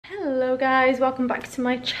guys, welcome back to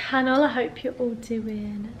my channel. I hope you're all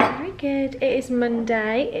doing very good. It is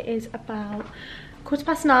Monday. It is about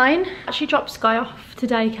 9:15. Actually dropped Sky off to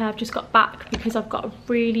daycare. I've just got back because I've got a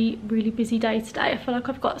really busy day today. I feel like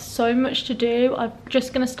I've got so much to do. I'm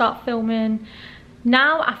just gonna start filming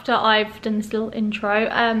now after I've done this little intro.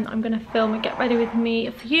 I'm gonna film and get ready with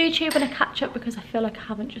me for YouTube and a catch up because I feel like I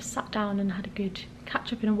haven't just sat down and had a good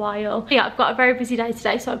catch up in a while. Yeah, I've got a very busy day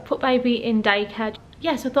today, so I put baby in daycare.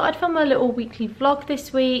 Yeah, so I thought I'd film a little weekly vlog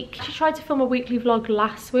this week. I tried to film a weekly vlog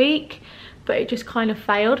last week, but it just kind of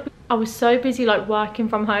failed. I was so busy like working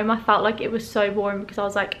from home. I felt like it was so boring because I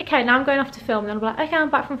was like, okay, now I'm going off to film. And then I'm like, okay, I'm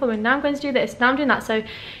back from filming. Now I'm going to do this. Now I'm doing that. So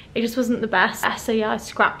it just wasn't the best. So yeah, I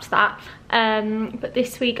scrapped that. But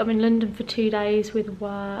this week I'm in London for 2 days with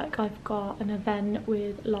work. I've got an event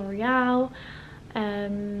with Loreal.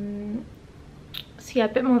 So yeah, a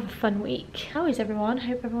bit more of a fun week. How is everyone?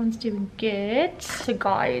 Hope everyone's doing good. So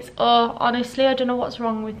guys, honestly, I don't know what's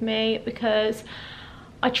wrong with me because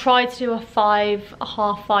I tried to do a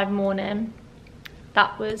 5:30 morning.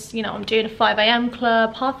 That was, you know, I'm doing a 5 AM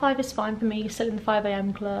club. 5:30 is fine for me, still in the 5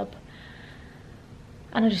 AM club.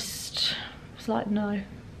 And I just was like, no.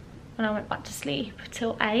 And I went back to sleep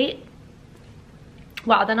till 8.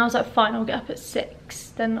 Wow, then I was like, fine, I'll get up at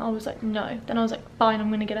 6. Then I was like, no. Then I was like, fine, I'm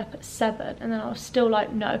gonna get up at 7. And then I was still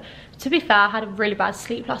like, no. To be fair, I had a really bad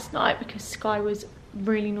sleep last night because Sky was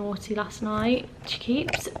really naughty last night. She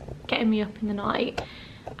keeps getting me up in the night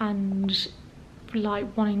and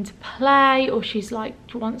like wanting to play, or she's like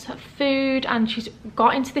wants her food, and she's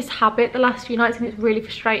got into this habit the last few nights and it's really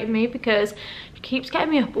frustrated me because she keeps getting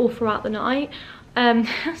me up all throughout the night.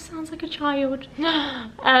 Sounds like a child.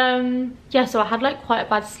 Yeah, so I had like quite a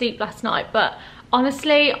bad sleep last night, but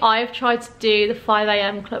honestly I've tried to do the 5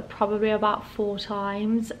 AM club probably about 4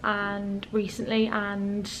 times and recently,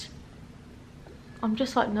 and I'm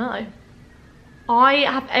just like, no. I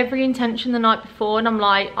have every intention the night before and I'm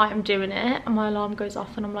like, I am doing it, and my alarm goes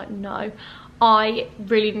off and I'm like, no, I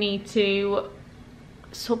really need to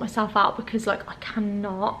sort myself out because like I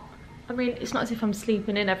cannot. I mean, it's not as if I'm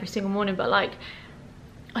sleeping in every single morning, but like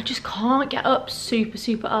I just can't get up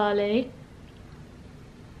super early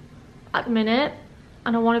at the minute,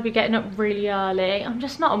 and I want to be getting up really early. I'm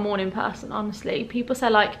just not a morning person, honestly. People say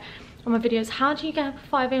like on my videos, how do you get up at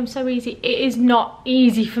 5 AM so easy? It is not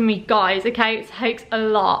easy for me, guys, okay? It takes a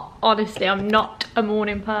lot. Honestly, I'm not a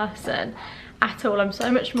morning person at all. I'm so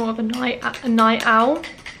much more of a night owl.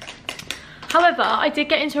 However, I did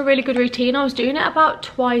get into a really good routine. I was doing it about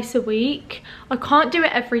twice a week. I can't do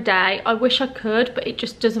it every day. I wish I could, but it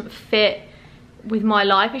just doesn't fit with my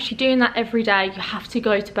life. If you're doing that every day, you have to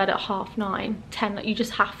go to bed at 9:30, 10. Like, you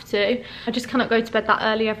just have to. I just cannot go to bed that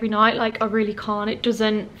early every night. Like, I really can't. It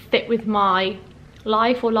doesn't fit with my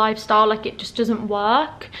life or lifestyle. Like, it just doesn't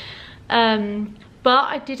work. But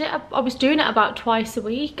I was doing it about twice a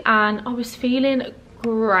week and I was feeling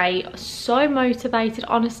great, so motivated.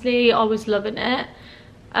 Honestly, I was loving it.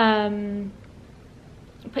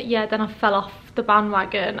 But yeah, then I fell off the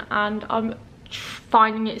bandwagon and I'm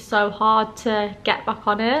finding it so hard to get back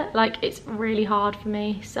on it. Like, it's really hard for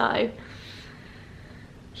me. So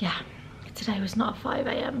yeah, today was not a 5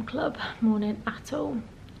 AM club morning at all,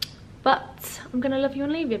 but I'm gonna love you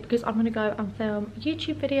and leave you because I'm gonna go and film a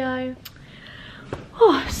YouTube video.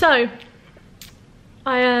 So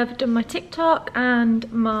I have done my TikTok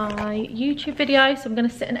and my YouTube video, so I'm gonna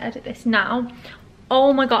sit and edit this now.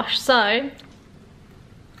 Oh my gosh, so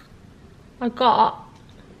I got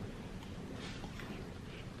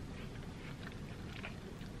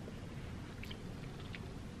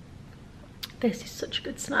this is such a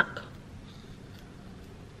good snack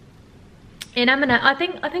in M&S. I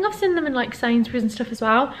think I've seen them in like Sainsbury's and stuff as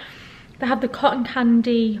well. They have the cotton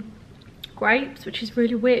candy grapes, which is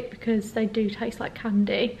really weird because they do taste like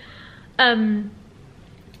candy,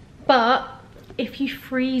 but if you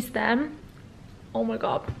freeze them, oh my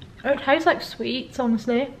god, it tastes like sweets,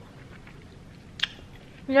 honestly.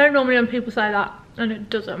 You know, normally when people say that and it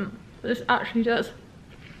doesn't, but this actually does.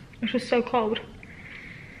 It's just so cold.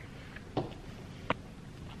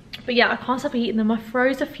 But yeah, I can't stop eating them. I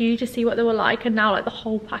froze a few to see what they were like, and now like the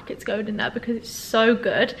whole packet's going in there because it's so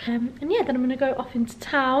good. And yeah, then I'm gonna go off into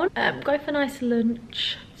town, go for a nice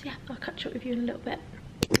lunch. So yeah, I'll catch up with you in a little bit.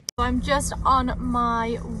 So I'm just on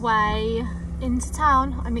my way into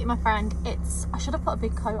town. I'm meeting my friend. I should have put a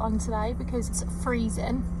big coat on today because it's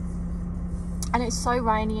freezing and it's so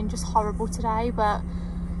rainy and just horrible today, but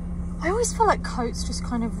I always feel like coats just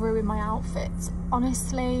kind of ruin my outfits,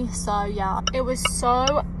 honestly. So yeah, it was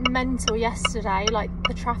so mental yesterday. Like,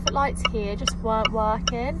 the traffic lights here just weren't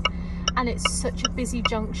working and it's such a busy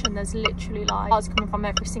junction. There's literally like cars coming from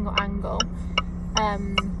every single angle,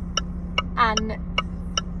 and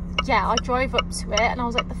yeah, I drove up to it and I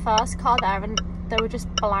was like the first car there and they were just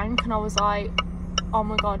blank, and I was like, oh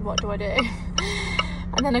my god, what do I do?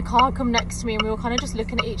 And then a car come next to me and we were kind of just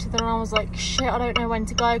looking at each other, and I was like, shit, I don't know when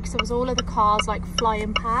to go, because there was all of the cars like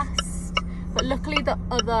flying past, but luckily the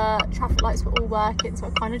other traffic lights were all working, so I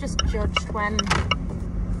kind of just judged when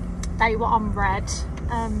they were on red,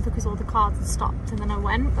 because all the cars had stopped, and then I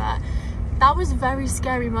went. But that was a very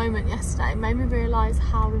scary moment yesterday. It made me realise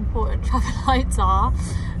how important traffic lights are,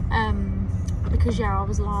 because yeah, I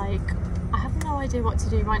was like, I have no idea what to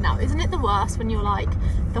do right now. Isn't it the worst when you're like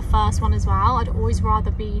the first one as well? I'd always rather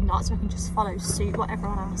be not, so I can just follow suit what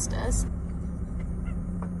everyone else does.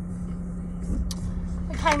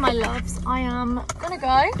 Okay, my loves, I am gonna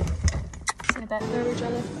go. In a bit, very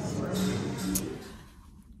jealous.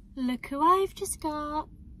 Look who I've just got.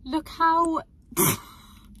 Look how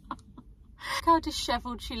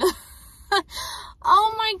dishevelled she looks.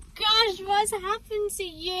 Oh my gosh, what's happened to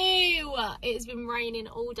you? It's been raining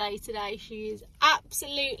all day today. She is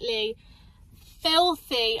absolutely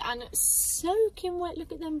filthy and soaking wet.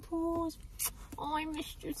 Look at them paws. Oh, I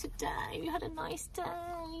missed you today. Have you had a nice day?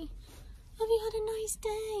 Have you had a nice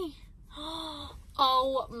day?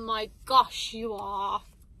 Oh my gosh, you are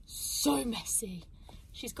so messy.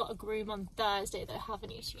 She's got a groom on Thursday though,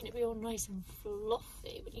 haven't you? So you're gonna be all nice and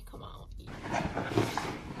fluffy when you come out.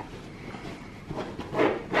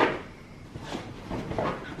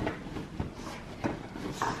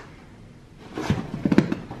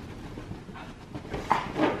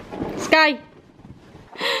 Sky!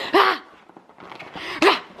 Ah!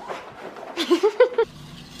 Ah!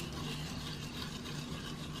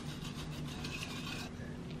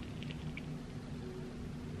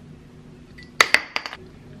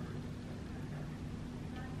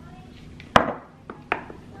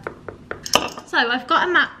 So I've got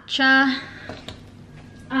a matcha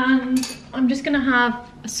and I'm just gonna have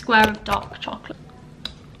a square of dark chocolate.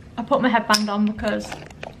 I put my headband on because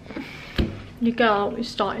your girl is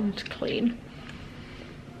starting to clean.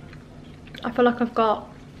 I feel like I've got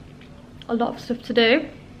a lot of stuff to do,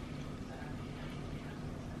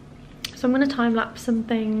 so I'm going to time lapse some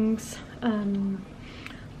things, but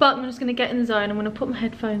I'm just going to get in the zone. I'm going to put my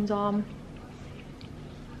headphones on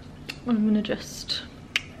and I'm going to just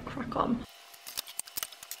crack on.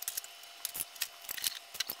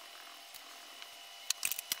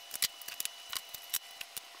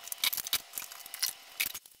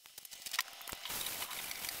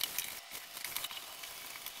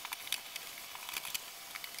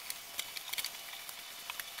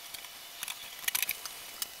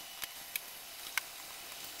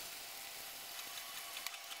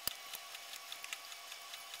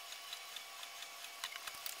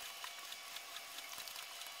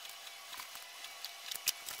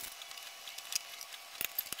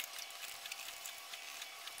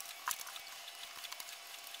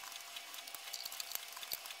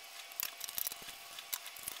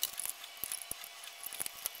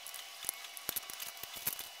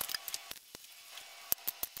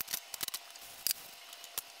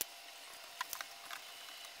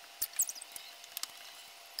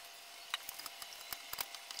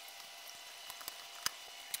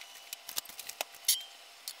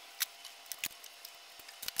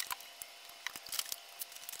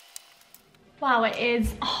 Wow, it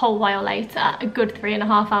is a whole while later, a good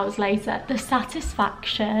 3.5 hours later. The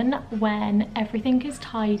satisfaction when everything is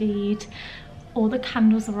tidied, all the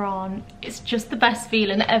candles are on, it's just the best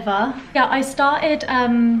feeling ever. Yeah, I started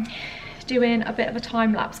doing a bit of a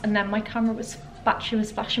time lapse and then my battery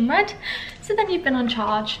was flashing red, so then you've been on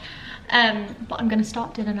charge. But I'm gonna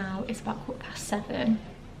start dinner now. It's about 7:15.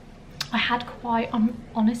 I'm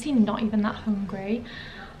honestly not even that hungry.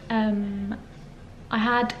 I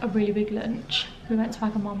had a really big lunch. We went to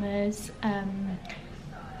Wagamama's.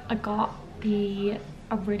 I got a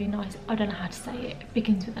really nice, I don't know how to say it, it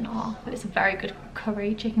begins with an R, but it's a very good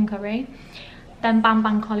curry, chicken curry. Then bang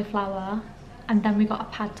bang cauliflower, and then we got a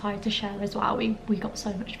pad thai to share as well. We got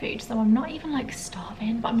so much food, so I'm not even like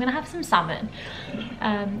starving, but I'm gonna have some salmon.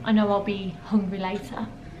 I know I'll be hungry later.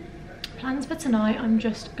 Plans for tonight, I'm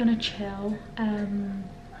just gonna chill.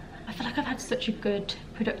 I feel like I've had such a good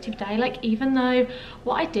productive day. Like, even though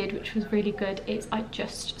what I did, which was really good, is I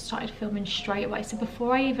just started filming straight away. So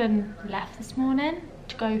before I even left this morning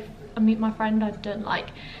to go and meet my friend, I'd done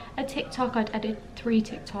like a TikTok, I'd edited 3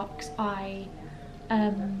 TikToks, I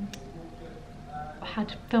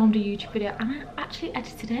had filmed a YouTube video, and I actually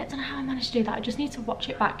edited it. I don't know how I managed to do that. I just need to watch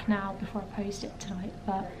it back now before I post it tonight,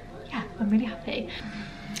 but yeah, I'm really happy.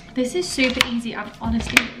 This is super easy and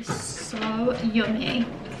honestly it's so yummy.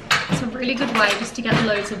 It's a really good way just to get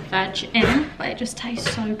loads of veg in, but it just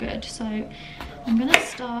tastes so good. So I'm gonna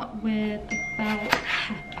start with a bell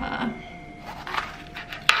pepper.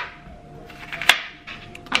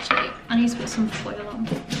 Actually, I need to put some foil on.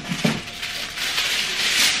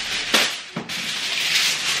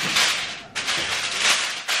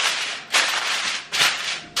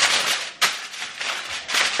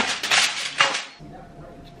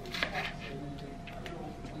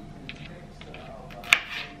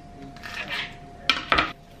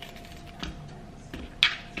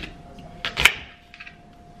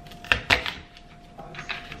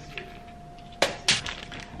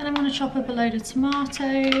 And I'm going to chop up a load of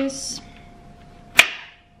tomatoes.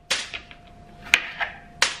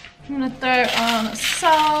 I'm going to throw on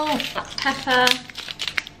salt, black pepper.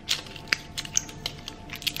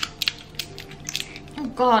 Oh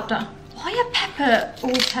god, why are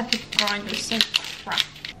pepper grinders so crap?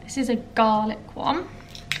 This is a garlic one.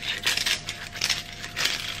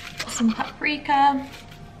 Some paprika.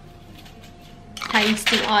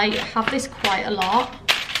 Tasty, I have this quite a lot.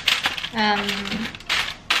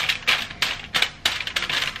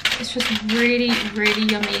 It's just really, really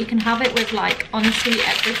yummy. You can have it with like honestly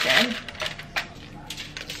everything.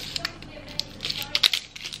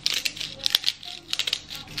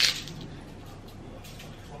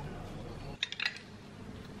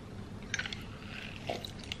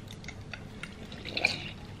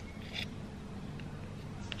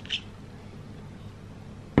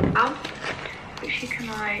 If you can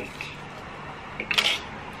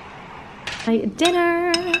like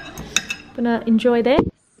dinner. Gonna enjoy this.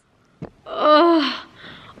 Oh,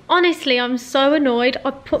 honestly, I'm so annoyed.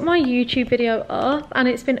 I put my YouTube video up and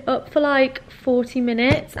it's been up for like 40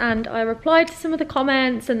 minutes and I replied to some of the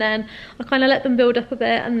comments and then I kind of let them build up a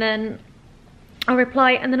bit and then I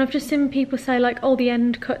reply, and then I've just seen people say like, oh, the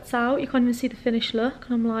end cuts out, you can't even see the finished look,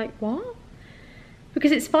 and I'm like, what?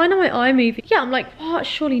 Because it's fine on my iMovie. Yeah, I'm like, what?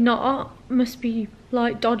 Surely not. Must be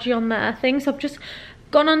like dodgy on their thing. So I've just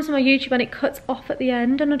gone onto my YouTube and it cuts off at the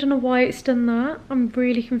end and I don't know why it's done that. I'm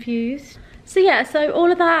really confused. So yeah, so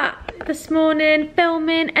all of that this morning,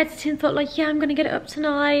 filming, editing, thought like, yeah, I'm gonna get it up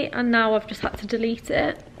tonight, and now I've just had to delete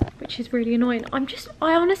it, which is really annoying.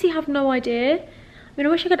 I honestly have no idea. I mean, I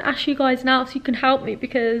wish I could ask you guys now so you can help me,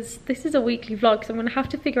 because this is a weekly vlog, so I'm gonna have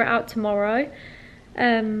to figure it out tomorrow.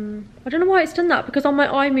 I don't know why it's done that, because on my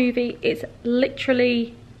iMovie it's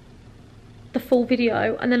literally the full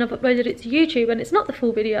video and then I've uploaded it to YouTube and it's not the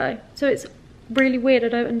full video, so it's really weird. I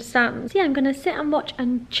don't understand. So yeah, I'm gonna sit and watch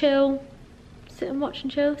and chill, sit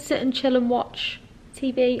and chill and watch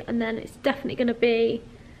TV, and then it's definitely gonna be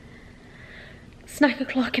snack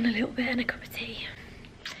o'clock in a little bit and a cup of tea.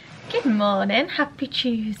 Good morning, happy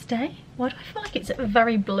Tuesday. Why do I feel like it's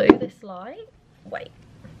very blue, this light? Wait.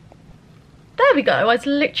 There we go, I was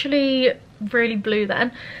literally really blue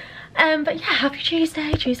then. But yeah, happy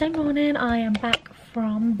Tuesday morning. I am back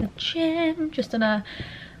from the gym, just in a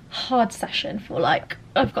hard session for like,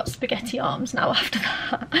 I've got spaghetti arms now after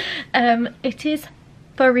that. It is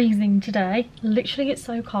freezing today, literally it's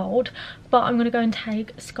so cold, but I'm gonna go and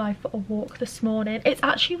take Sky for a walk this morning. It's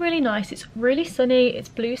actually really nice, it's really sunny, it's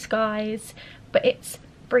blue skies, but it's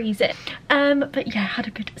freezing. But yeah, I had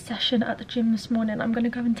a good session at the gym this morning. I'm gonna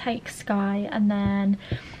go and take Sky, and then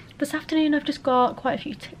this afternoon I've just got quite a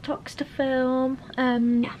few TikToks to film. Yeah,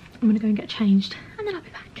 I'm gonna go and get changed and then I'll be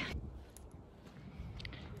back.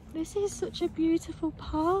 This is such a beautiful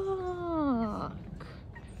park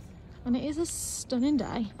and it is a stunning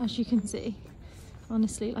day, as you can see.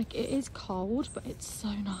 Honestly, like, it is cold but it's so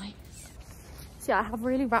nice. So yeah, I have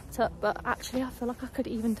really wrapped up, but actually I feel like I could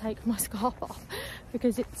even take my scarf off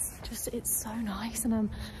because it's so nice and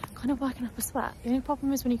I'm kind of working up a sweat. The only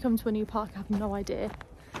problem is when you come to a new park, I have no idea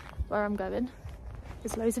where I'm going.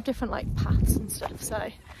 There's loads of different like paths and stuff, so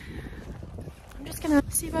I'm just gonna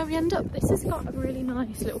see where we end up. This has got a really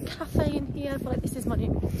nice little cafe in here. I feel like this is my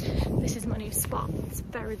new spot. It's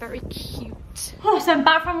very, very cute. Oh, so I'm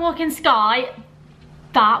back from walking Sky.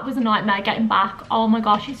 That was a nightmare getting back. Oh my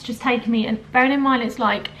gosh, it's just taken me, and bearing in mind it's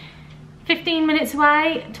like 15 minutes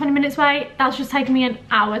away, 20 minutes away, that's just taken me an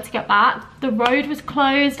hour to get back. The road was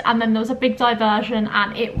closed and then there was a big diversion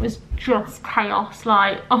and it was just chaos.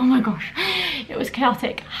 Like, oh my gosh, it was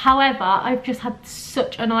chaotic. However, I've just had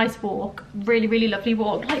such a nice walk, really, really lovely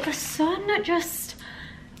walk. Like, the sun just,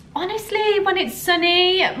 honestly, when it's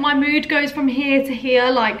sunny, my mood goes from here to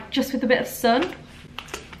here, like just with a bit of sun.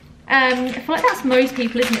 I feel like that's most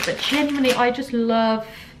people, isn't it? But genuinely, I love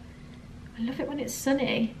it when it's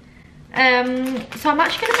sunny. So I'm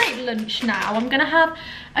actually going to make lunch now. I'm going to have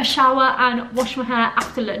a shower and wash my hair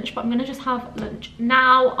after lunch, but I'm going to just have lunch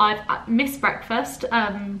now. I've missed breakfast.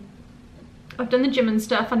 I've done the gym and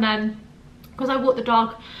stuff, and then because I walked the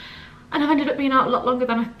dog and I've ended up being out a lot longer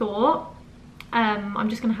than I thought, I'm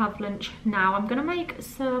just going to have lunch now. I'm going to make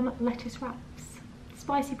some lettuce wraps,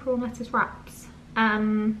 spicy prawn lettuce wraps. I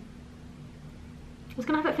was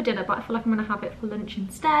going to have it for dinner, but I feel like I'm going to have it for lunch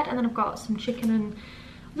instead. And then I've got some chicken and,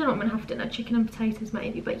 I don't know what I'm going to have for dinner, chicken and potatoes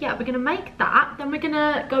maybe. But yeah, we're going to make that. Then we're going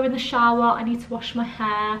to go in the shower. I need to wash my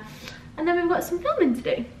hair. And then we've got some filming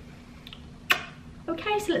to do.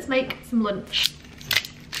 Okay, so let's make some lunch.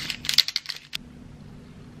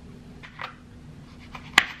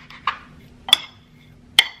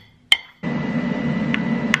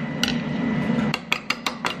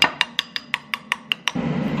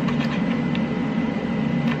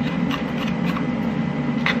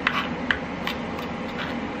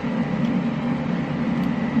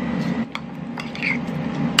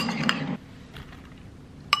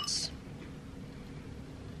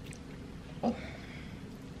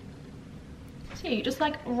 So you just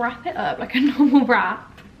like wrap it up like a normal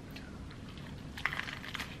wrap.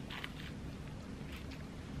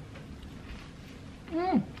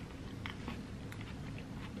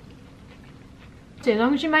 So as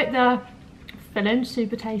long as you make the filling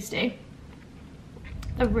super tasty,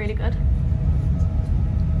 they're really good.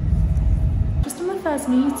 Just on my first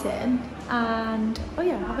meeting, and oh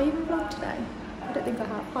yeah, have I even vlogged today? I don't think I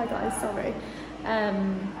have. Hi guys, sorry.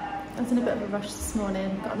 I was in a bit of a rush this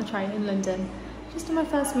morning, got on the train in London. Just on my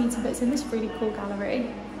first meeting, but it's in this really cool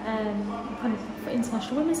gallery. Kind of for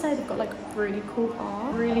International Women's Day, they've got like really cool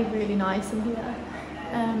art, really, really nice in here.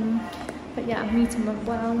 But yeah, meeting went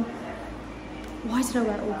well. Why did I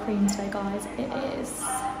wear all cream today, guys? It is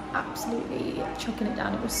absolutely chucking it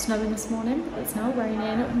down. It was snowing this morning, but it's now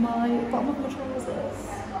raining. My bottom of my trousers,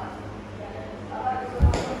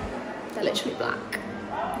 they're literally black,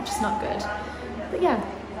 which is not good. But yeah,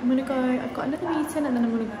 I'm gonna go, I've got another meeting, and then I'm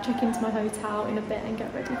gonna check into my hotel in a bit and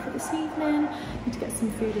get ready for this evening. Need to get some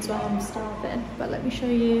food as well, I'm starving. But let me show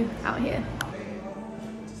you out here.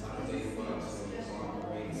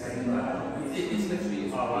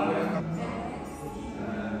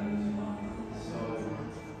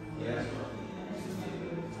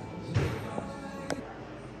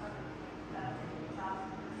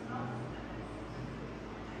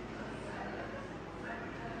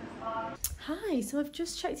 Hi, so I've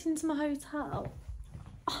just checked into my hotel.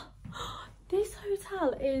 Oh, this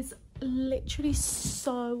hotel is literally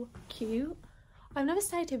so cute. I've never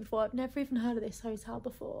stayed here before. I've never even heard of this hotel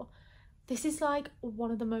before. This is like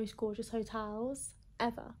one of the most gorgeous hotels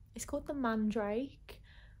ever. It's called the Mandrake.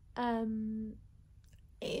 It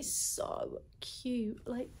is so cute,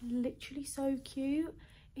 like literally so cute.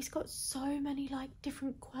 It's got so many like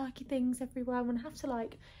different quirky things everywhere. I'm gonna have to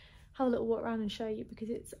like have a little walk around and show you because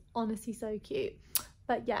it's honestly so cute.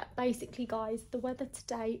 But yeah, basically guys, the weather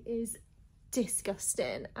today is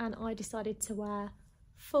disgusting and I decided to wear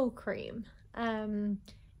full cream.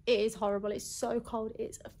 It is horrible. It's so cold.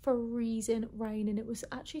 It's freezing rain, and it was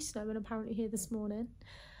actually snowing apparently here this morning.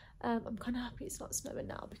 I'm kind of happy it's not snowing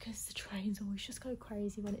now because the trains always just go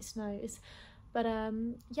crazy when it snows. But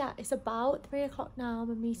yeah, it's about 3 o'clock now.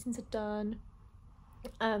 My meetings are done.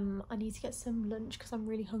 I need to get some lunch because I'm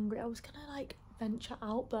really hungry. I was gonna like venture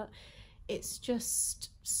out, but it's just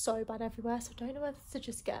so bad everywhere, so I don't know whether to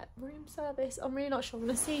just get room service. I'm really not sure. I'm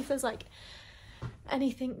gonna see if there's like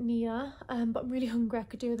anything near, but I'm really hungry. I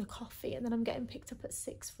could do with a coffee, and then I'm getting picked up at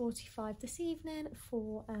 6:45 this evening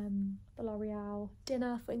for the Loreal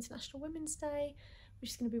dinner for International Women's Day, which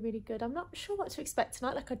is going to be really good. I'm not sure what to expect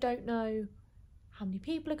tonight. Like, I don't know how many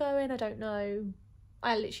people are going.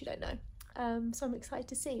 I literally don't know. So I'm excited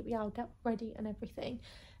to see. But yeah, I'll get ready and everything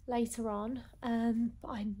later on. But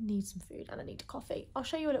I need some food and I need a coffee. I'll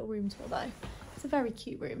show you a little room tour though. It's a very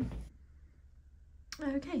cute room.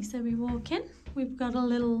 Okay, so we walk in. We've got a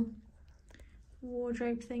little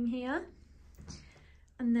wardrobe thing here.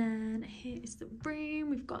 And then here is the room.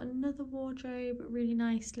 We've got another wardrobe, a really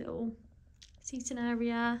nice little seating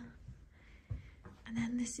area. And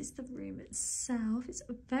then this is the room itself. It's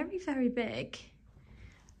very, very big.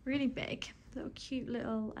 Really big. Little cute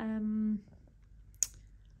little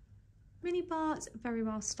mini bar. It's very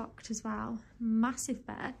well stocked as well. Massive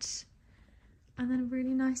bed. And then a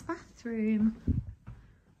really nice bathroom.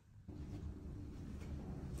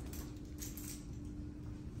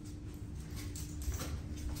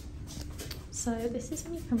 So this is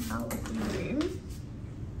when you come out of the room.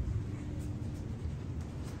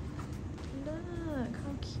 Look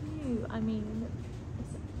how cute. I mean,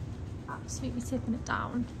 it's absolutely tipping it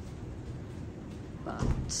down.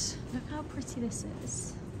 but look how pretty this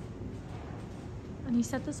is. And he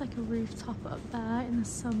said there's like a rooftop up there in the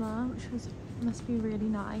summer, which must be really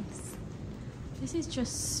nice. This is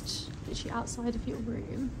just literally outside of your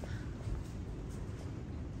room.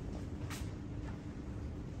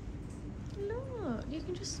 Look, you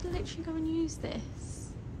can just literally go and use this.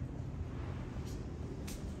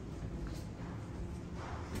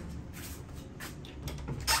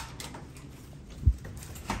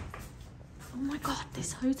 Oh my god,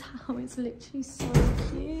 this hotel is literally so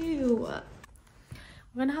cute.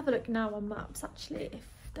 I'm gonna have a look now on maps actually if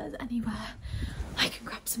there's anywhere I can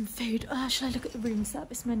grab some food. Should I look at the room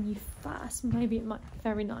service menu first? Maybe it might be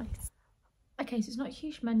very nice. Okay, so it's not a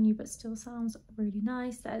huge menu but still sounds really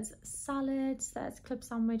nice. There's salads, there's club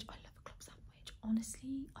sandwich. I love a club sandwich,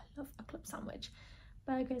 honestly. I love a club sandwich.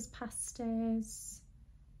 Burgers, pastas.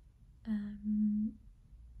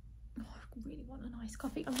 Oh, I really want a nice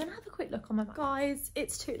coffee. I'm gonna have a quick look on my map. Guys,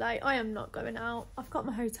 it's too late. I am not going out. I've got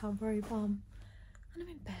my hotel robe on and I'm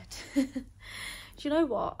in bed. Do you know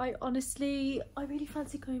what? I really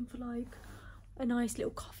fancy going for like a nice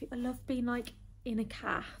little coffee. I love being like in a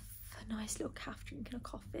cafe, a nice little cafe drinking a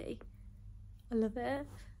coffee. I love it.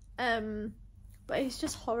 But it's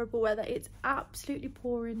just horrible weather. It's absolutely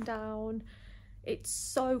pouring down. It's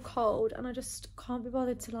so cold and I just can't be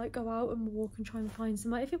bothered to like go out and walk and try and find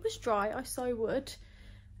somewhere. If it was dry, I so would.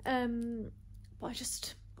 But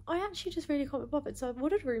I actually just really can't be bothered. So I've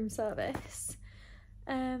ordered room service.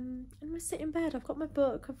 And I'm gonna sit in bed. I've got my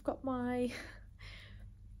book, I've got my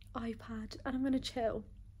iPad, and I'm gonna chill.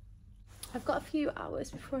 I've got a few hours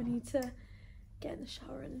before I need to get in the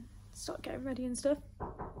shower and start getting ready and stuff.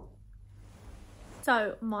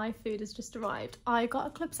 So my food has just arrived. I got a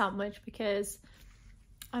club sandwich because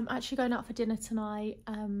I'm actually going out for dinner tonight.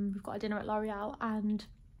 We've got a dinner at Loreal and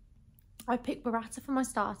I picked burrata for my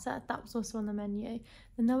starter. That was also on the menu.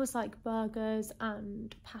 Then there was like burgers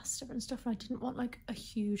and pasta and stuff, and I didn't want like a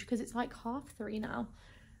huge, because it's like 3:30 now,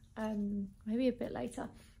 maybe a bit later.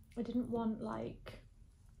 I didn't want like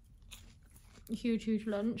a huge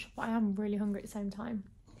lunch, but I am really hungry at the same time.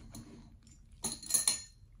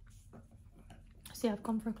 So yeah, I've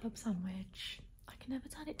gone for a club sandwich. I can never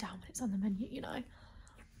turn it down when it's on the menu, you know.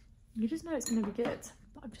 You just know it's going to be good.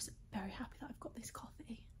 But I'm just very happy that I've got this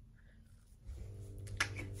coffee.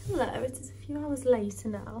 Hello, it is a few hours later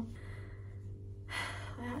now.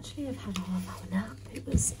 I actually have had a half-hour nap. It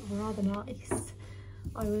was rather nice.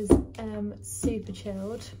 I was super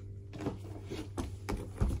chilled.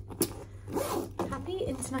 Happy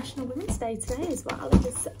International Women's Day today as well. It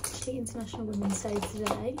is actually International Women's Day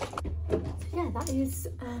today. So yeah, that is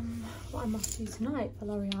what I'm off to tonight for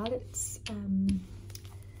Loreal. It's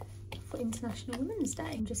for International Women's Day.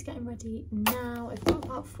 I'm just getting ready now. I've got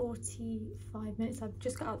about 45 minutes. I've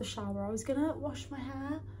just got out of the shower. I was gonna wash my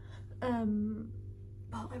hair,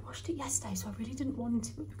 but I washed it yesterday, so I really didn't want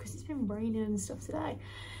to because it's been raining and stuff today.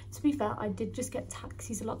 To be fair, I did just get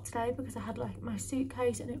taxis a lot today because I had like my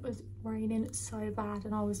suitcase and it was raining so bad,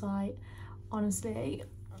 and I was like, honestly,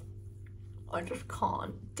 I just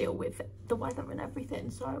can't deal with the weather and everything.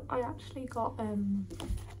 So I actually got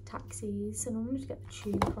taxis, and I'm going to get the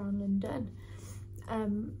tube around London.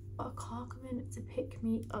 But a car coming to pick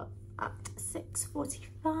me up at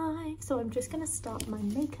 6:45, so I'm just going to start my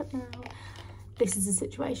makeup now. This is a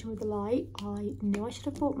situation with the light. I knew I should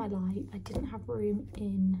have bought my light. I didn't have room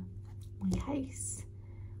in my case.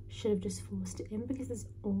 Should have just forced it in because there's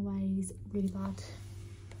always really bad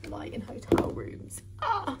light in hotel rooms.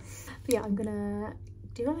 But yeah, I'm gonna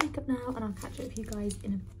do my makeup now and I'll catch up with you guys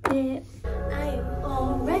in a bit. I am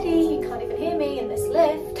all ready. You can't even hear me in this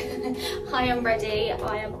lift. I am ready.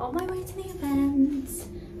 I am on my way to the event.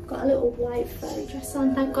 I've got a little white furry dress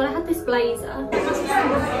on. Thank God I had this blazer. Oh, this is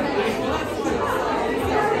nice.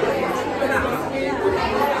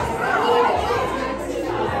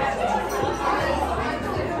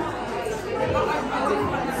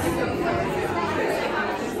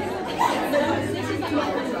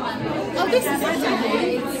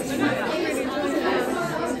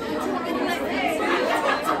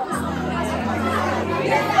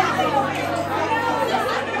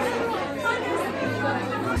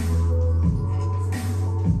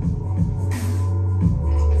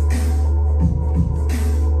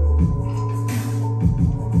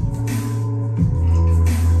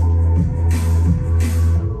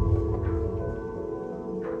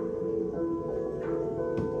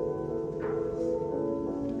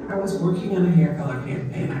 I was working on a hair color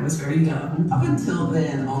campaign. I was very young. Up until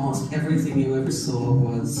then, almost everything you ever saw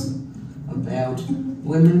was about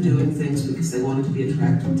women doing things because they wanted to be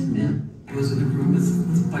attracted to men. I was in a room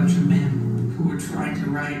with a bunch of men who were trying to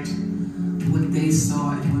write what they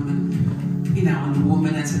saw in women, you know, and the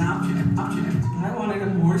woman as an object. I wanted a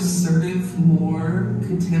more assertive, more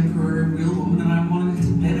contemporary, real woman, and I wanted it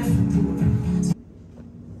to benefit the woman.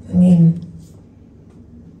 I mean,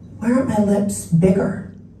 why aren't my lips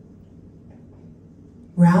bigger?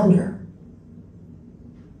 Rounder?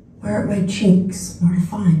 Why aren't my cheeks more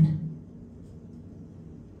defined?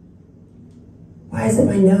 Why isn't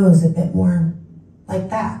my nose a bit more like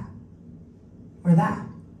that? Or that?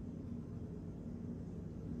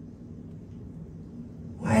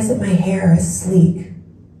 Why isn't my hair as sleek,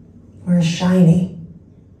 or as shiny,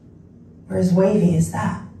 or as wavy as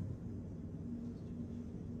that?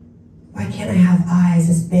 Why can't I have eyes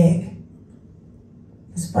as big,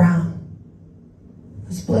 as brown,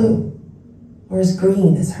 as blue, or as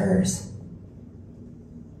green as hers?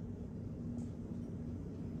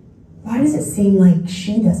 Why does it seem like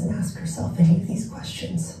she doesn't ask herself any of these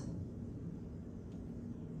questions?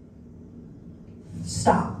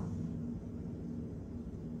 Stop.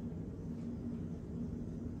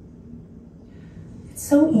 It's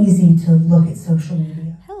so easy to look at social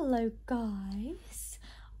media. Hello guys,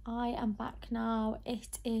 I am back now.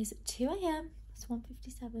 It is 2 AM, it's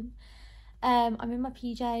 1:57. I'm in my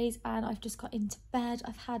PJs and I've just got into bed.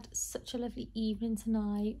 I've had such a lovely evening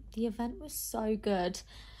tonight. The event was so good.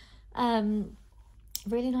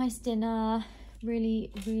 Really nice dinner, really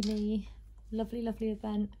lovely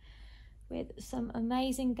event with some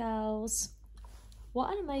amazing girls.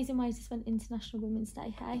 What an amazing way to spend International Women's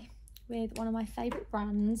Day, hey, with one of my favourite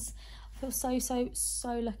brands. I feel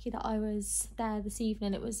so lucky that I was there this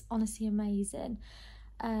evening. It was honestly amazing.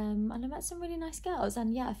 And I met some really nice girls,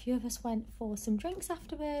 and yeah, a few of us went for some drinks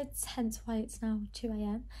afterwards, hence why it's now 2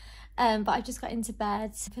 AM. But I just got into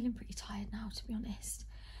bed. I'm feeling pretty tired now, to be honest.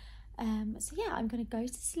 So yeah, I'm gonna go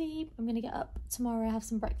to sleep. I'm gonna get up tomorrow, have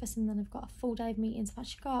some breakfast, and then I've got a full day of meetings. I've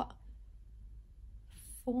actually got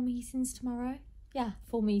 4 meetings tomorrow. Yeah,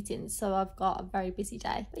 4 meetings, so I've got a very busy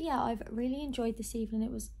day. But yeah, I've really enjoyed this evening.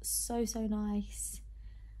 It was so nice.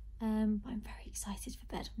 But I'm very excited for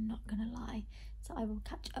bed, I'm not gonna lie. So I will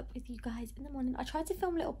catch up with you guys in the morning. I tried to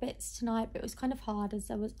film little bits tonight, but it was kind of hard as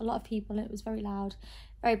there was a lot of people and it was very loud,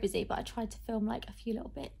 very busy, but I tried to film like a few little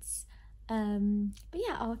bits. But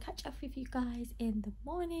yeah, I'll catch up with you guys in the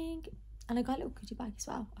morning. And I got a little goodie bag as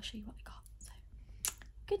well. I'll show you what I got. So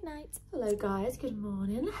good night. Hello guys, good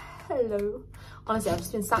morning. Hello. Honestly, I've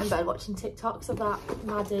just been sat in bed watching TikToks of that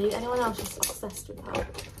Maddie. Anyone else just obsessed with her?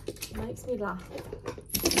 She makes me laugh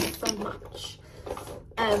so much.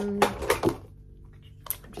 I'm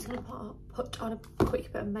just gonna put on a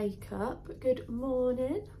quick bit of makeup. Good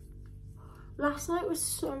morning. Last night was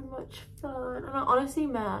so much fun, and I honestly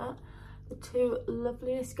met the two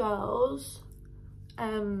loveliest girls.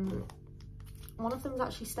 One of them was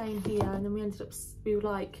actually staying here, and then we were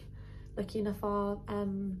like lucky enough our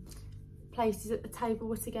places at the table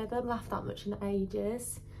were together. We laughed that much in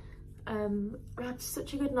ages. We had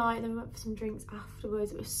such a good night, and then we went for some drinks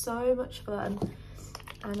afterwards. It was so much fun,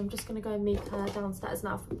 and I'm just gonna go and meet her downstairs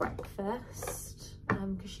now for breakfast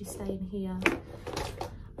because she's staying here.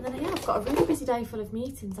 And then yeah, I've got a really busy day full of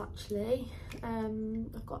meetings actually.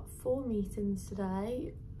 I've got 4 meetings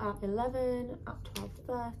today, at 11, at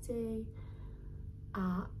 12:30,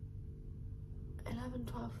 at 11,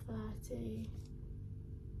 12:30,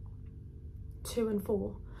 2 and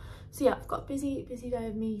 4. So yeah, I've got a busy day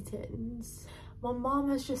of meetings. My mum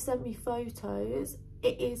has just sent me photos.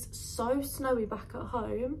 It is so snowy back at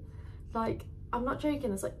home. Like, I'm not joking,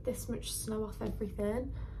 there's like this much snow off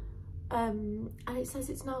everything. And it says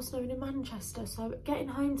it's now snowing in Manchester, so getting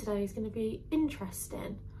home today is going to be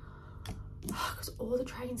interesting because all the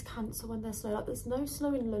trains cancel when there's snow. Like, there's no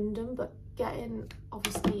snow in London, but getting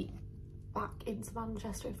obviously back into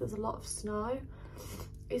Manchester if there's a lot of snow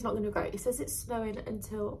is not going to be great. It says it's snowing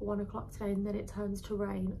until 1 o'clock today, and then it turns to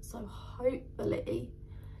rain, so hopefully,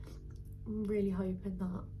 I'm really hoping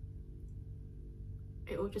that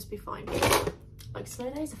it will just be fine. Like, snow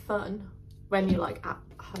days are fun when you're like at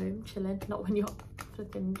home chilling, not when you're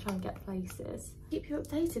flipping trying to get places. Keep you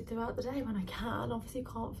updated throughout the day when I can. Obviously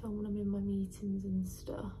can't film when I'm in my meetings and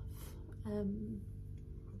stuff. But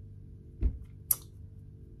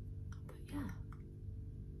yeah,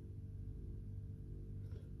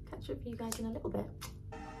 catch up with you guys in a little bit.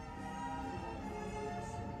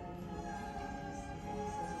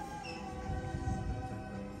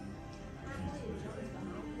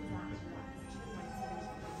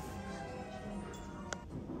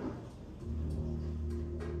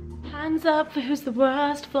 Hands up for who's the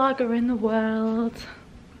worst vlogger in the world.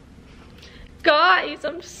 Guys,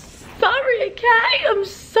 I'm sorry, okay? I'm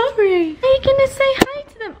sorry. Are you gonna say hi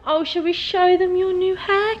to them? time. Oh, shall we show them your new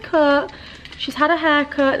haircut? She's had a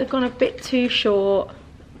haircut, they've gone a bit too short.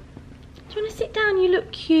 Do you want to sit down? You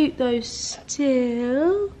look cute though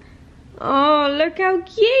still. Oh, look how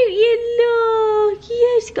cute you look.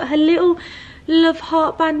 Yeah, she's got her little love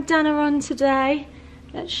heart bandana on today.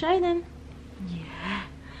 Let's show them. Yeah,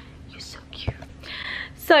 you're so cute.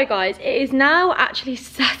 So guys, it is now actually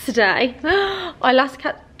Saturday. I last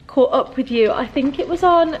caught up with you, I think it was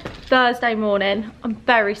on Thursday morning. I'm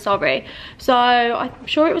very sorry. So I'm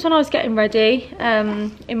sure it was when I was getting ready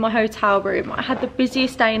in my hotel room. I had the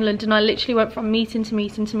busiest day in London. I literally went from meeting to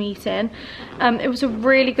meeting to meeting. It was a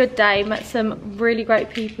really good day, met some really great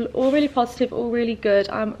people, all really positive, all really good.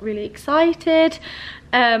 I'm really excited.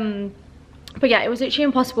 But yeah, it was literally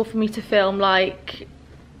impossible for me to film. Like,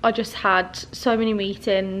 I just had so many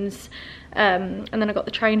meetings. And then I got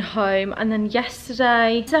the train home, and then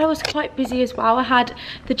yesterday I was quite busy as well. I had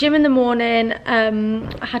the gym in the morning,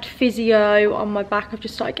 I had physio on my back. I've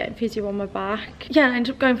just started getting physio on my back. Yeah, I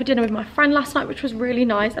ended up going for dinner with my friend last night, which was really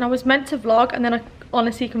nice, and I was meant to vlog, and then I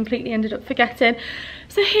honestly completely ended up forgetting.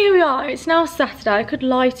 So here we are, it's now Saturday. I could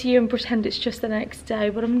lie to you and pretend it's just the next day,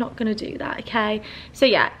 but I'm not gonna do that, okay? So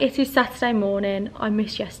yeah, it is Saturday morning. I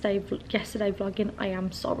missed yesterday vlogging, I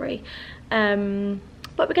am sorry.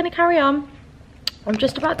 But we're gonna carry on. I'm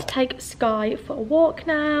just about to take Sky for a walk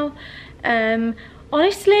now.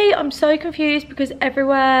 Honestly, I'm so confused because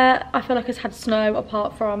everywhere I feel like has had snow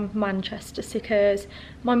apart from Manchester, because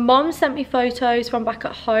my mom sent me photos from back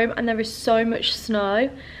at home and there is so much snow.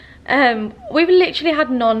 We've literally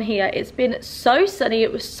had none here. It's been so sunny.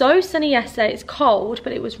 It was so sunny yesterday. It's cold,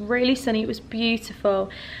 but it was really sunny. It was beautiful,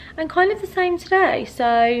 and kind of the same today.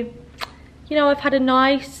 So, you know, I've had a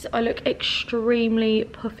nice, I look extremely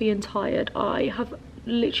puffy and tired. I have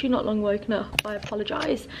literally not long woken up, I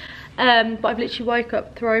apologise. But I've literally woke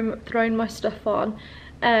up, thrown my stuff on.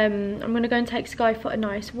 I'm gonna go and take Sky for a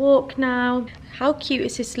nice walk now. How cute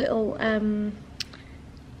is this little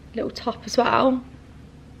top as well?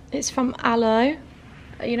 It's from Aloe.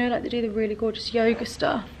 You know, like they do the really gorgeous yoga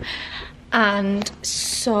stuff. And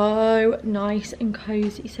so nice and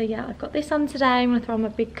cozy. So yeah, I've got this on today. I'm gonna throw on my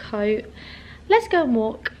big coat. Let's go and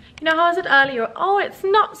walk. You know how I said earlier, oh, it's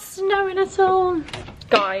not snowing at all.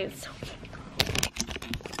 Guys,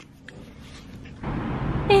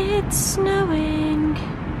 it's snowing.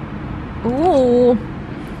 Ooh,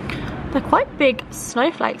 they're quite big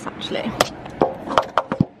snowflakes actually.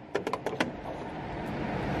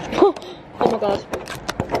 Oh my god.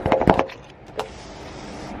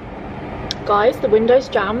 Guys, the window's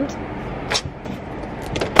jammed.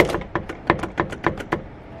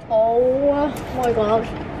 Oh my god.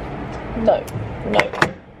 No, no,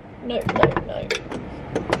 no, no, no.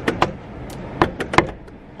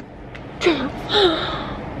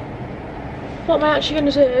 What am I actually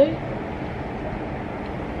gonna do?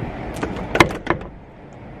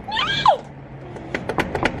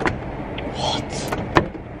 What?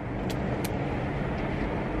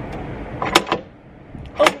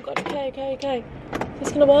 Oh my god, okay. Is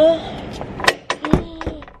this gonna work?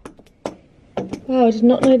 Wow, I did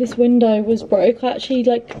not know this window was broke. I actually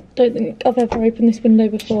don't think I've ever opened this window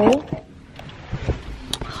before.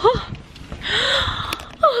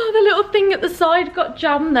 Oh, the little thing at the side got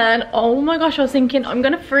jammed then. Oh my gosh, I was thinking I'm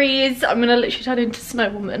gonna freeze. I'm gonna literally turn into Snow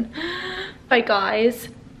Woman. Right guys,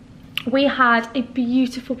 we had a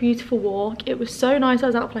beautiful, beautiful walk. It was so nice. I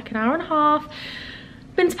was out for like an hour and a half.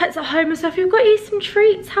 Been to Pets at Home and stuff. We've got to eat some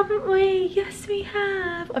treats, haven't we? Yes, we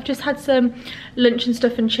have. I've just had some lunch and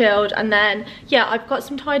stuff and chilled, and then yeah, I've got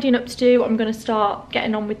some tidying up to do. I'm gonna start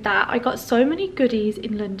getting on with that. I got so many goodies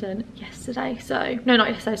in London yesterday. So no, not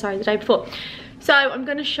yesterday, sorry, the day before. So I'm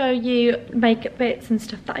gonna show you makeup bits and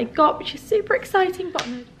stuff that I got, which is super exciting. But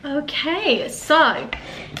okay, so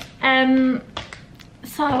I'm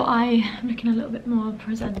looking a little bit more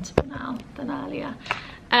presentable now than earlier.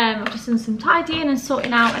 I've just done some tidying and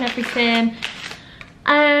sorting out and everything.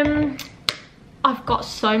 I've got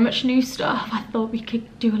so much new stuff. I thought we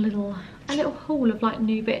could do a little haul of like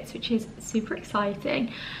new bits, which is super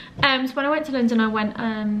exciting. So when I went to London, I went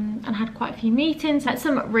and had quite a few meetings, had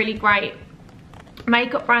some really great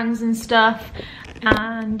makeup brands and stuff,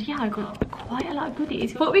 and yeah, I got quite a lot of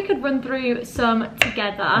goodies. Thought we could run through some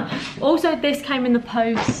together. Also, this came in the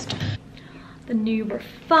post, the new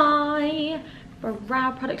Refy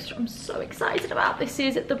brow products, which I'm so excited about. This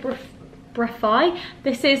is the Refy.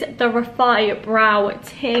 This is the Refy brow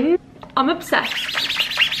tint. I'm obsessed.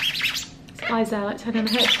 This guy's there, like turning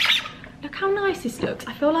the head. Look how nice this looks.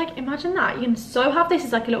 I feel like, imagine that. You can so have this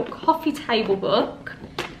as like a little coffee table book.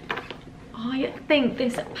 I think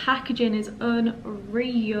this packaging is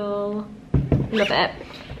unreal. Love it.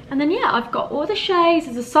 And then yeah, I've got all the shades.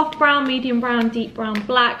 There's a soft brown, medium brown, deep brown,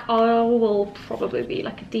 black. I will probably be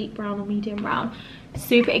like a deep brown or medium brown.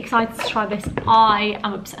 Super excited to try this. I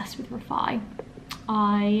am obsessed with Refine.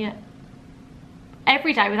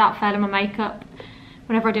 Every day without fail in my makeup,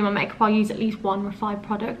 whenever I do my makeup, I'll use at least one Refine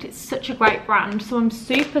product. It's such a great brand, so I'm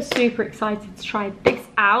super excited to try this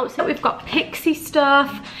out. So we've got Pixie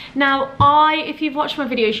stuff. Now if you've watched my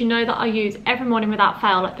videos, you know that I use every morning without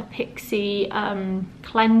fail like the Pixie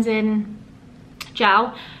cleansing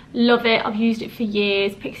gel. Love it, I've used it for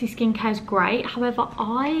years. Pixie skincare is great. However,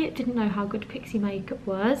 I didn't know how good Pixie makeup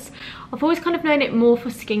was. I've always kind of known it more for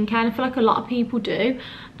skincare, and I feel like a lot of people do,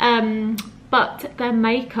 but their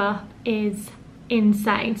makeup is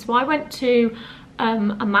insane. So I went to a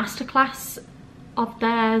masterclass of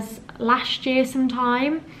theirs last year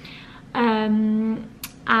sometime, and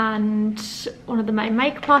one of the main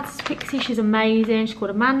makeup artists, Pixie, she's amazing. She's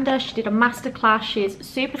called Amanda. She did a masterclass. She's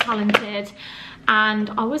super talented, and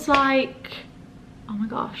I was like, oh my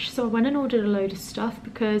gosh. So I went and ordered a load of stuff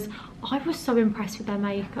because I was so impressed with their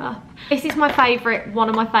makeup. This is my favorite, one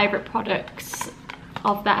of my favorite products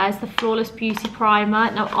of theirs, the Flawless Beauty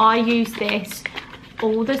Primer. Now I use this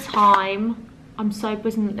all the time. I'm so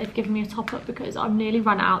buzzing that they've given me a top up because I've nearly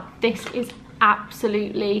run out. This is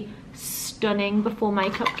absolutely stunning before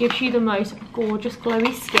makeup. Gives you the most gorgeous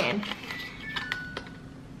glowy skin.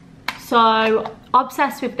 So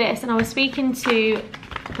obsessed with this, and I was speaking to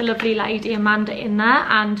the lovely lady Amanda in there,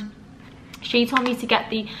 and she told me to get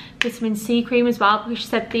the vitamin C cream as well because she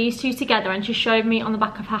said these two together, and she showed me on the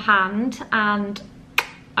back of her hand, and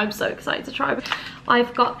I'm so excited to try it.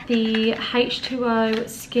 I've got the H2O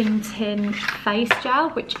Skin Tint Face Gel,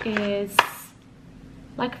 which is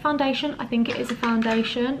like a foundation. I think it is a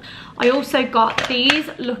foundation. I also got these,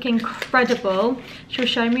 look incredible. She was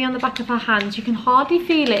showing me on the back of her hands. You can hardly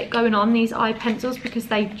feel it going on, these eye pencils, because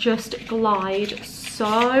they just glide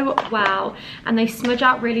so well. And they smudge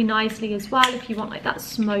out really nicely as well if you want like that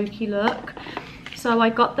smoky look. So I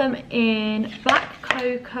got them in Black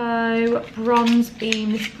Cocoa, Bronze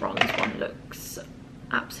Beam. This bronze one looks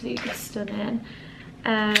absolutely stunning.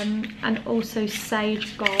 And also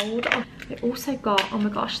Sage Gold. I also got, oh my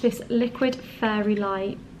gosh, this Liquid Fairy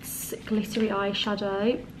Lights glittery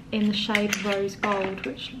eyeshadow in the shade Rose Gold,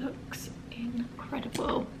 which looks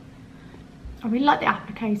incredible. I really like the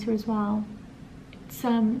applicator as well. It's if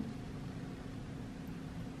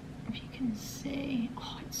you can see,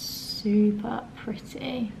 oh, it's super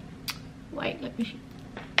pretty. Wait, let me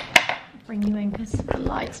bring you in because the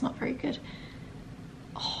light's not very good.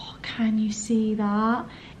 Oh, can you see that?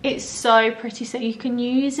 It's so pretty. So you can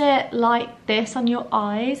use it like this on your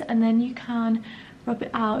eyes, and then you can rub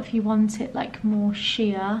it out if you want it like more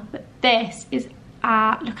sheer. But this is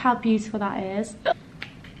look how beautiful that is.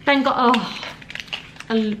 Then got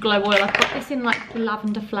a glow oil. I've got this in like the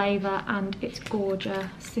lavender flavour, and it's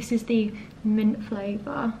gorgeous. This is the mint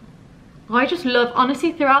flavour. I just love,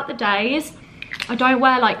 honestly, throughout the days, I don't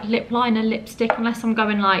wear like lip liner, lipstick unless I'm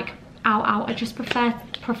going like out. I just prefer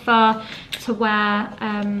to wear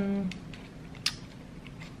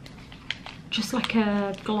just like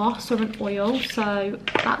a gloss or an oil, so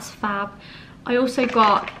that's fab. I also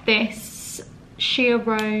got this Sheer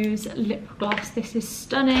Rose lip gloss. This is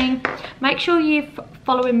stunning. Make sure you're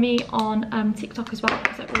following me on TikTok as well,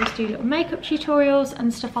 because I always do little makeup tutorials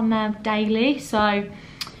and stuff on there daily. So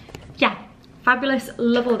yeah, fabulous.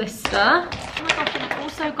 Love all this stuff. Oh my gosh, and I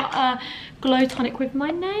also got a glow tonic with my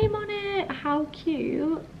name on it. How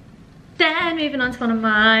cute. Then moving on to one of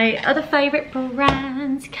my other favorite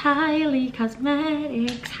brands, Kylie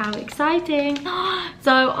Cosmetics. How exciting.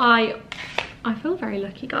 So I feel very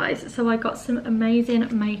lucky, guys. So I got some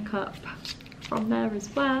amazing makeup from there as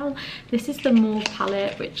well. This is the More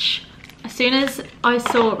palette, which as soon as I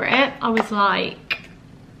saw it, I was like,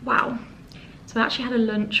 wow. So I actually had a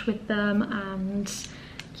lunch with them, and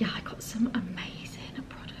yeah, I got some amazing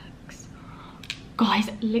products. Guys,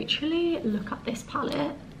 literally look at this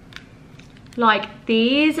palette. Like,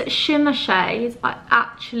 these shimmer shades I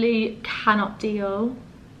actually cannot deal.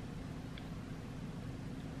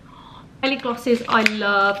 Kylie glosses I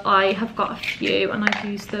love. I have got a few and I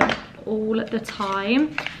use them all the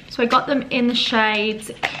time. So I got them in the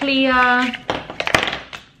shades Clear,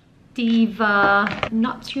 Diva,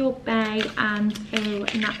 Natural Bay, and Au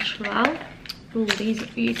Natural. Oh, these are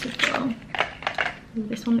beautiful. Ooh,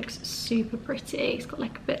 this one looks super pretty. It's got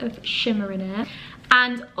like a bit of shimmer in it.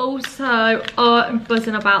 And also, oh, I'm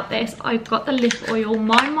buzzing about this. I've got the lip oil.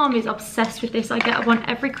 My mom is obsessed with this. I get one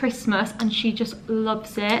every Christmas and she just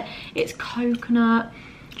loves it. It's coconut.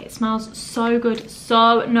 It smells so good,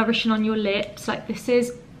 so nourishing on your lips. Like, this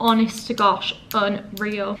is honest to gosh,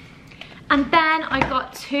 unreal. And then I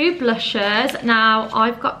got 2 blushers. Now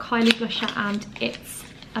I've got Kylie blusher and it's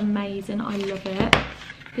amazing, I love it.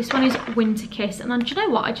 This one is Winter Kiss, and then do you know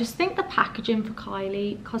what, I just think the packaging for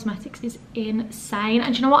Kylie Cosmetics is insane.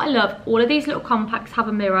 And do you know what I love? All of these little compacts have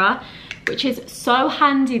a mirror, which is so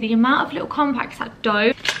handy. The amount of little compacts that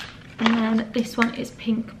don't. And then this one is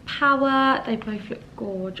Pink Power. They both look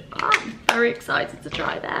gorgeous. I'm very excited to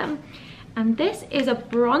try them. And this is a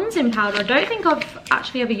bronzing powder. I don't think I've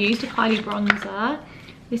actually ever used a Kylie bronzer.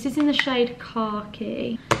 This is in the shade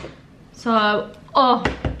Khaki. So, oh,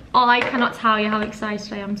 I cannot tell you how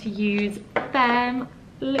excited I am to use them.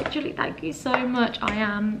 Literally, thank you so much. I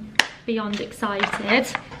am beyond excited.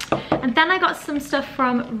 And then I got some stuff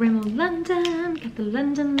from Rimmel London. Get the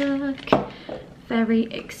London look. Very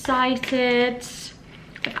excited.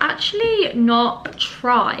 I've actually not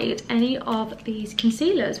tried any of these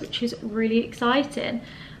concealers, which is really exciting.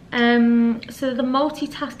 So the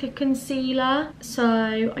multitasker concealer,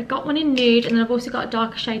 so I got one in nude, and then I've also got a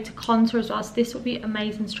darker shade to contour as well, so this will be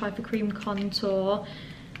amazing to try for cream contour.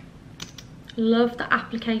 Love the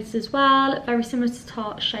applicators as well, very similar to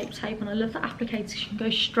Tarte Shape Tape, and I love the applicators, you can go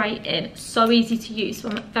straight in, so easy to use. So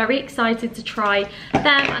I'm very excited to try them.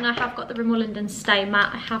 And I have got the Rimmel London Stay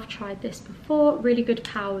Matte. I have tried this before, really good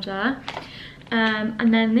powder.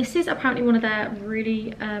 And then this is apparently one of their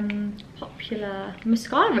really popular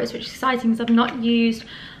mascaras, which is exciting because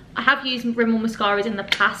I have used Rimmel mascaras in the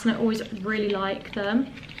past and I always really like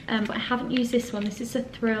them, but I haven't used this one. This is a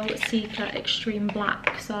Thrill Seeker Extreme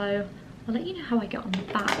Black, so I'll let you know how I get on with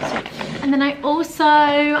that. And then I also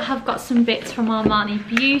have got some bits from Armani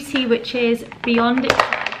Beauty, which is beyond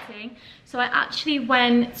exciting. So I actually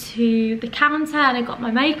went to the counter and I got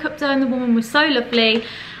my makeup done. The woman was so lovely.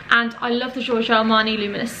 And I love the Giorgio Armani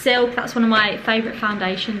Luminous Silk. That's one of my favourite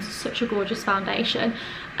foundations. It's such a gorgeous foundation.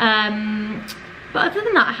 But other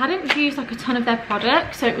than that, I hadn't used like a ton of their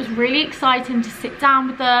products, so it was really exciting to sit down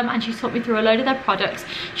with them, and she taught me through a load of their products.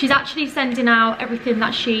 She's actually sending out everything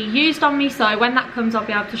that she used on me, so when that comes I'll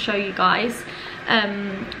be able to show you guys,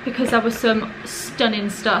 because there was some stunning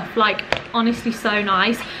stuff, like honestly so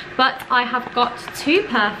nice. But I have got 2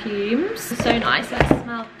 perfumes, so nice. Let's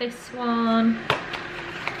smell this one.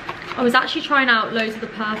 I was actually trying out loads of the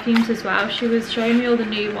perfumes as well. She was showing me all the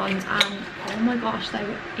new ones and oh my gosh, they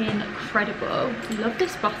were incredible. I love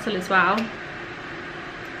this bottle as well.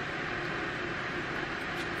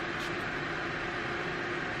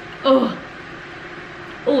 Oh,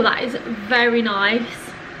 that is very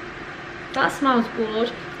nice. That smells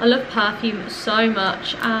good. I love perfume so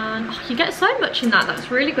much, and oh, you get so much in that. That's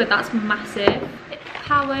really good. That's massive. It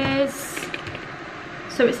powers.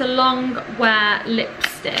 So it's a long wear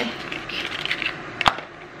lipstick.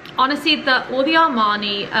 Honestly, all the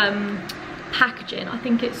Armani packaging, I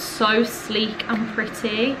think it's so sleek and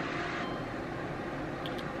pretty.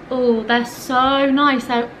 Oh, they're so nice.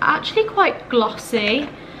 They're actually quite glossy,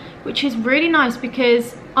 which is really nice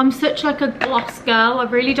because I'm such like a gloss girl. I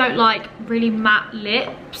really don't like really matte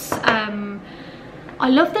lips. I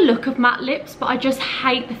love the look of matte lips, but I just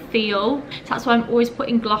hate the feel. So that's why I'm always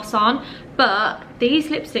putting gloss on. But these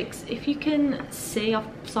lipsticks, if you can see,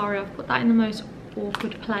 sorry, I've put that in the most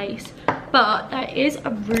awkward place. But there is a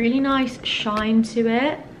really nice shine to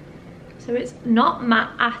it. So it's not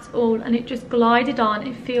matte at all, and it just glided on.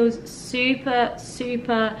 It feels super,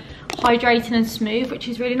 super hydrating and smooth, which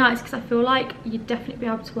is really nice because I feel like you'd definitely be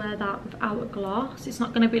able to wear that without a gloss. It's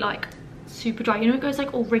not going to be like super dry, you know, it goes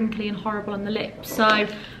like all wrinkly and horrible on the lips. So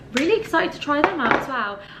really excited to try them out as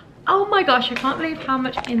well. Oh my gosh, I can't believe how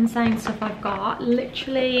much insane stuff I've got.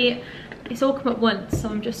 Literally, it's all come at once, so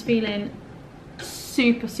I'm just feeling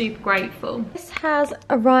super, super grateful. This has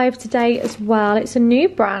arrived today as well. It's a new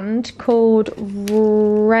brand called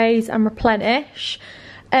Raise and Replenish.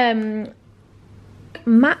 Matcha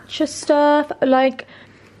stuff, like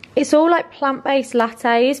it's all like plant-based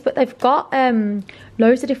lattes, but they've got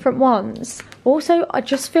loads of different ones. Also, I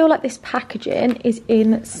just feel like this packaging is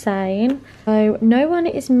insane. So No One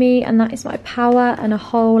Is Me, and that is my power and a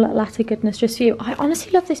whole latte goodness just for you. I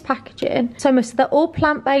honestly love this packaging so much. They're all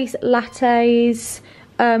plant-based lattes,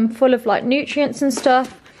 full of like nutrients and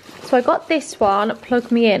stuff. So I got this one,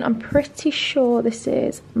 Plug Me In. I'm pretty sure this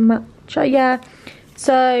is matcha, yeah.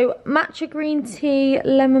 So matcha green tea,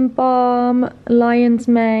 lemon balm, lion's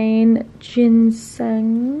mane,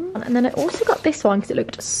 ginseng. And then I also got this one because it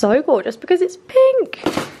looked so gorgeous because it's pink.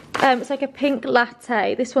 It's like a pink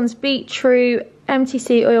latte. This one's beetroot,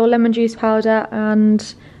 MTC oil, lemon juice powder,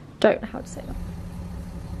 and don't know how to say that.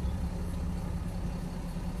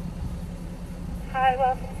 Hi,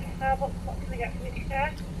 welcome to Starbucks. What can I get for you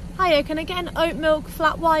today? Hiya, can I get an oat milk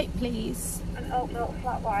flat white, please? An oat milk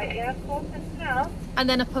flat white, yeah, of course, anything else? And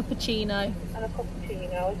then a puppuccino. And a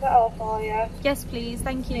cappuccino, is that all for you? Yes, please,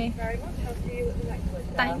 thank you. Thank you very much, I'll see you at the next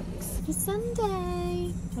window. Thanks. Happy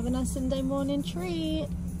Sunday. Have a nice Sunday morning treat.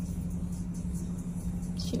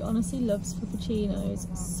 She honestly loves puppuccinos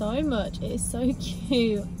so much. It is so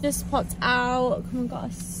cute. Just popped out. Come on, got a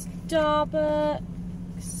Starbucks.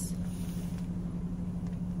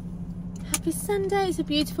 Happy Sunday. It's a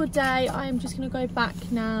beautiful day. I am just going to go back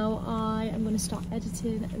now. I am going to start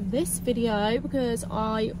editing this video because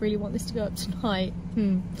I really want this to go up tonight.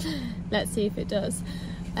 Let's see if it does.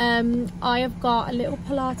 I have got a little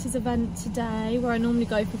Pilates event today where I normally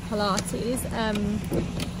go for Pilates.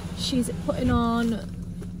 She's putting on,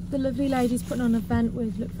 the lovely lady's putting on an event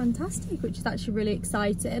with Look Fantastic, which is actually really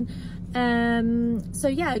exciting. So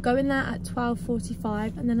yeah, going there at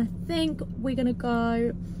 12:45, and then I think we're gonna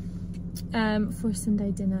go for a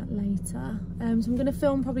Sunday dinner later. So I'm gonna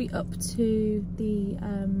film probably up to the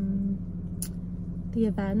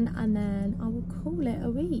event, and then I will call it a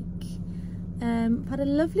week. I've had a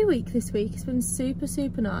lovely week this week. It's been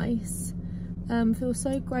super nice. Feel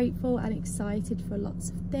so grateful and excited for lots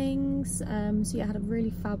of things. So yeah, I had a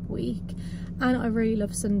really fab week, and I really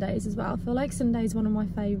love Sundays as well. I feel like Sunday is one of my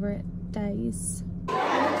favourite days.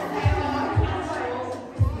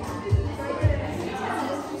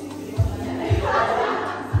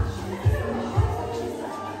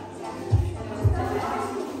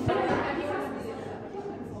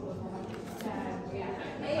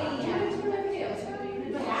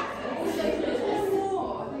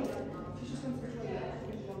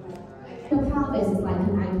 Your pelvis is like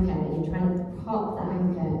an anchor, and you're trying to pop the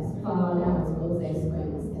anchor as far down towards those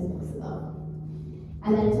springs as possible.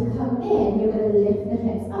 And then to come in, you're going to lift the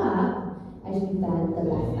hips up as you bend the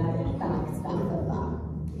left leg back to that foot bar.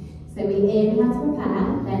 So we inhale to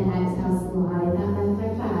prepare, then exhale, slide that left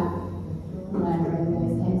leg back, lowering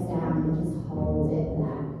those hips down and just hold it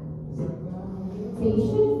there. So you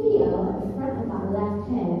should feel at the front of that left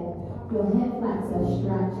hip, your hip flexor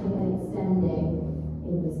stretching and extending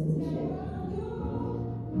in this position.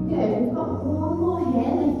 Good, we've got one more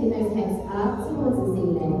here, lifting those hips up towards the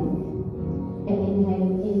ceiling. And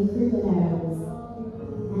inhaling in through the nose.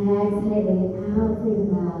 Exhaling out through the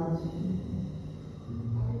mouth.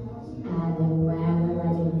 And then when we're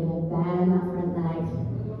ready, we're going to bend that front leg.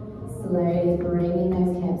 Slowly bringing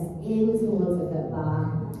those hips in towards the foot bar.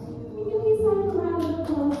 You can be cycle around, of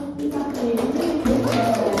course.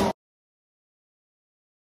 Exactly.